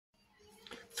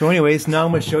So anyways, now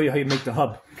I'm going to show you how you make the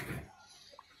hub.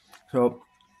 So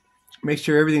make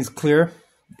sure everything's clear,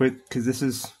 because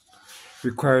this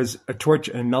requires a torch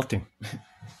and melting.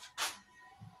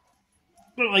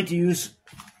 I like to use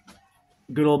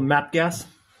good old MAPP gas.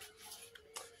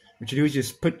 What you do is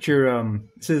just put your,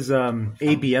 this is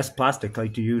ABS plastic I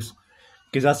like to use,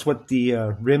 because that's what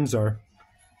the rims are.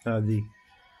 The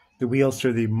wheels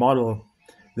for the model,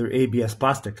 they're ABS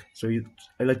plastic. So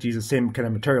I like to use the same kind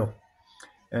of material.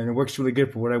 And it works really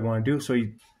good for what I want to do. So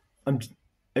on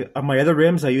my other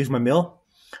rims, I use my mill,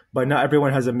 but not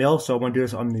everyone has a mill, so I want to do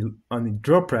this on the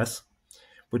drill press,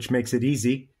 which makes it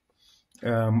easy,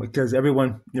 because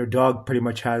everyone, your dog pretty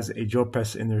much has a drill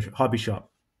press in their hobby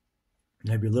shop.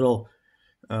 You have your little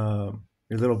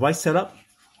vise set up,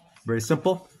 very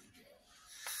simple.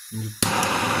 Get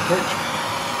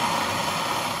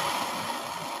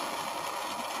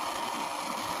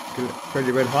it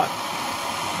pretty red hot.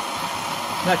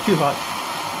 Not too hot,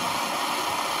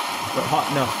 but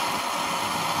hot enough.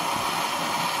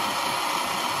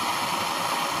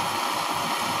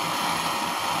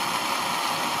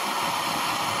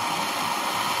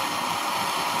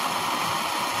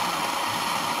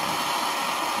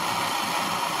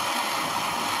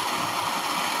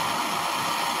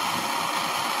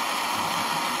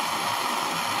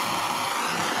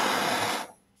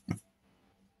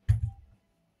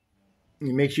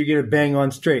 You make sure you get it bang on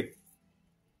straight.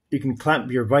 You can clamp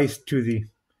your vise to the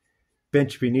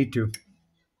bench if you need to.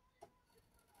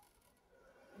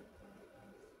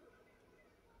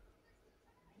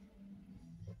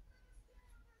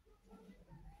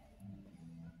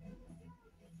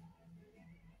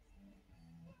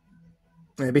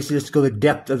 And basically just go the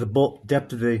depth of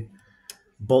the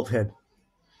bolt head.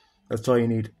 That's all you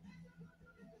need.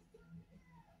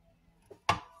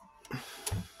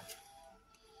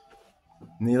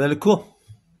 And you let it cool.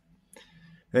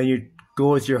 Then you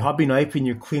go with your hobby knife and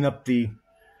you clean up the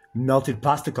melted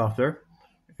plastic off there.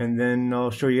 And then I'll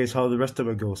show you guys how the rest of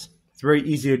it goes. It's very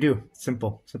easy to do.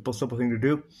 Simple thing to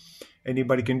do.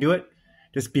 Anybody can do it.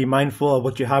 Just be mindful of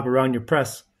what you have around your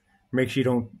press. Make sure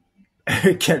you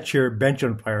don't catch your bench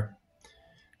on fire.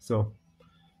 So,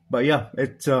 but yeah,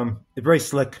 it's very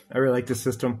slick. I really like this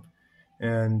system,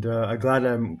 and I'm glad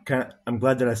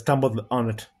that I stumbled on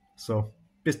it. So,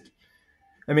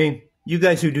 I mean, you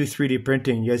guys who do 3D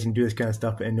printing, you guys can do this kind of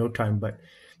stuff in no time. But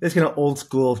this kind of old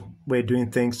school way of doing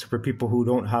things for people who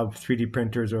don't have 3D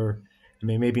printers, or I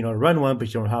mean, maybe you know how to run one, but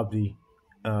you don't have the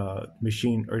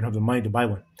machine, or you don't have the money to buy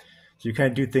one. So you kind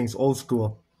of do things old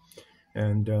school,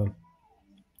 and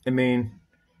I mean,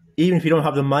 even if you don't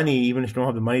have the money,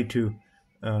 to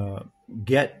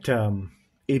get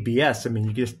ABS, I mean,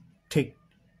 you just take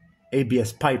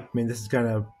ABS pipe. I mean, this is kind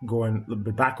of going a little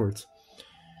bit backwards.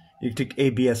 You take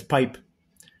ABS pipe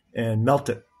and melt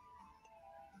it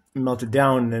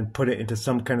down, and then put it into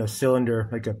some kind of cylinder,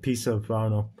 like a piece of, I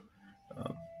don't know,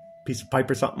 piece of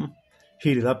pipe or something.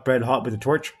 Heat it up red hot with a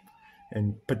torch,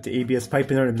 and put the ABS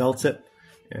pipe in there and it melts it.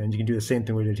 And you can do the same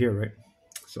thing we did here, right?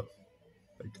 So,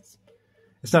 like,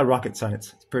 it's not rocket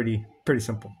science. It's pretty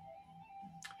simple.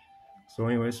 So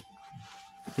anyways,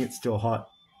 I think it's still hot.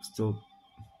 Well,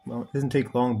 it doesn't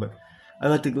take long, but I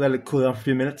like to let it cool down for a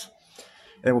few minutes.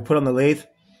 And we'll put it on the lathe.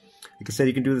 Like I said,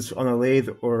 you can do this on the lathe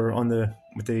or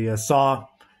with a saw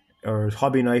or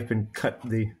hobby knife and cut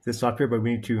this off here. But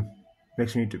we need to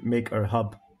make our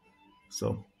hub.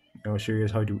 So I'll show you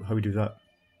guys how we do that.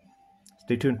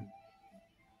 Stay tuned.